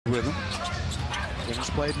Kings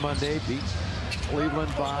played Monday, beat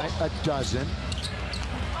Cleveland by a dozen.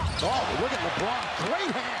 Oh, look at LeBron.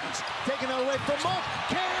 Great hands. Taking it away from Monk.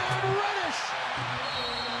 Cam Reddish.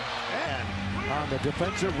 And on the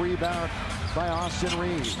defensive rebound by Austin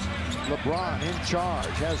Reeves. LeBron in charge.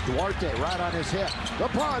 Has Duarte right on his hip.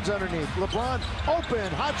 LeBron's underneath. LeBron open.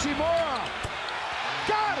 Hachimura.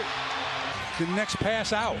 Got it. The next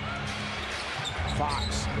pass out.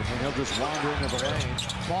 Fox. And he'll just wander into the lane.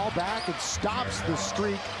 Ball back and stops the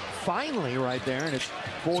streak. Finally right there, and it's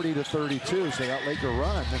 40-32, so that Laker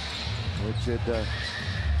run, which had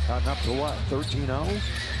gotten up to what, 13-0?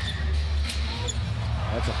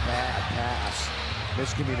 That's a bad pass.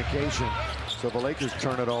 Miscommunication. So the Lakers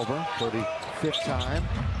turn it over for the 5th time.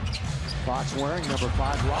 Fox wearing number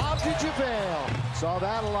 5. Rob to JaVale. Saw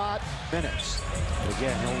that a lot. Minutes.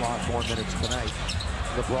 Again, he'll log more minutes tonight.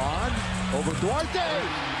 LeBron over Duarte.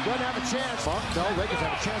 Doesn't have a chance. No, Lakers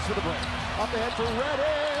have a chance for the break. Up ahead for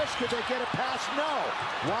Reddish. Could they get a pass? No.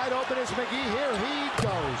 Wide open is McGee. Here he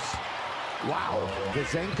goes. Wow.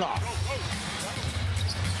 Gazenkov.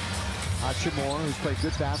 Hachimura, who's played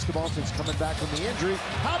good basketball since coming back from the injury.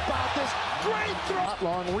 How about this great throw?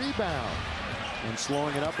 Long rebound. And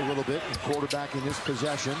slowing it up a little bit and quarterbacking this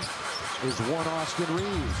possession is one Austin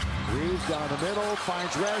Reeves. Reeves down the middle,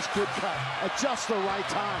 finds Reddish, good cut at just the right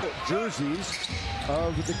time. Jerseys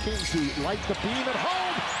of the Kings who light the beam at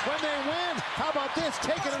home when they win. How about this?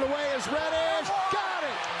 Taking it away is Reddish. Got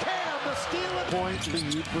it! Cam, the steal. Point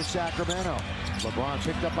lead for Sacramento. LeBron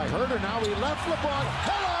picked up by Herter. Now he left LeBron.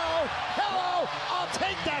 Hello! Hello! I'll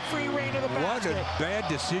take that free reign of the basket. What a bad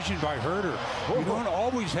decision by Herter. You don't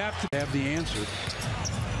always have to have the answer.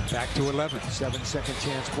 Back to 11. 7 second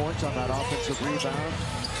chance points on that offensive rebound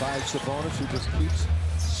by Sabonis, who just keeps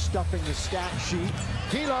stuffing the stat sheet.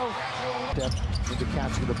 Kilo step into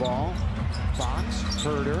catching the ball. Fox,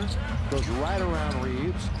 Herter, goes right around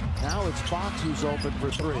Reeves. Now it's Fox who's open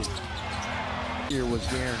for 3. Here was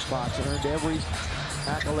De'Aaron Fox, and earned every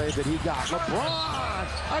accolade that he got. LeBron,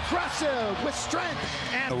 aggressive with strength.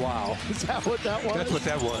 And wow. Is that what that was? That's what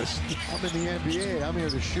that was. I'm in the NBA. I'm here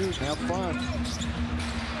to shoot and have fun.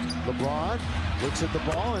 LeBron looks at the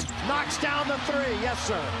ball and knocks down the 3. Yes,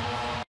 sir.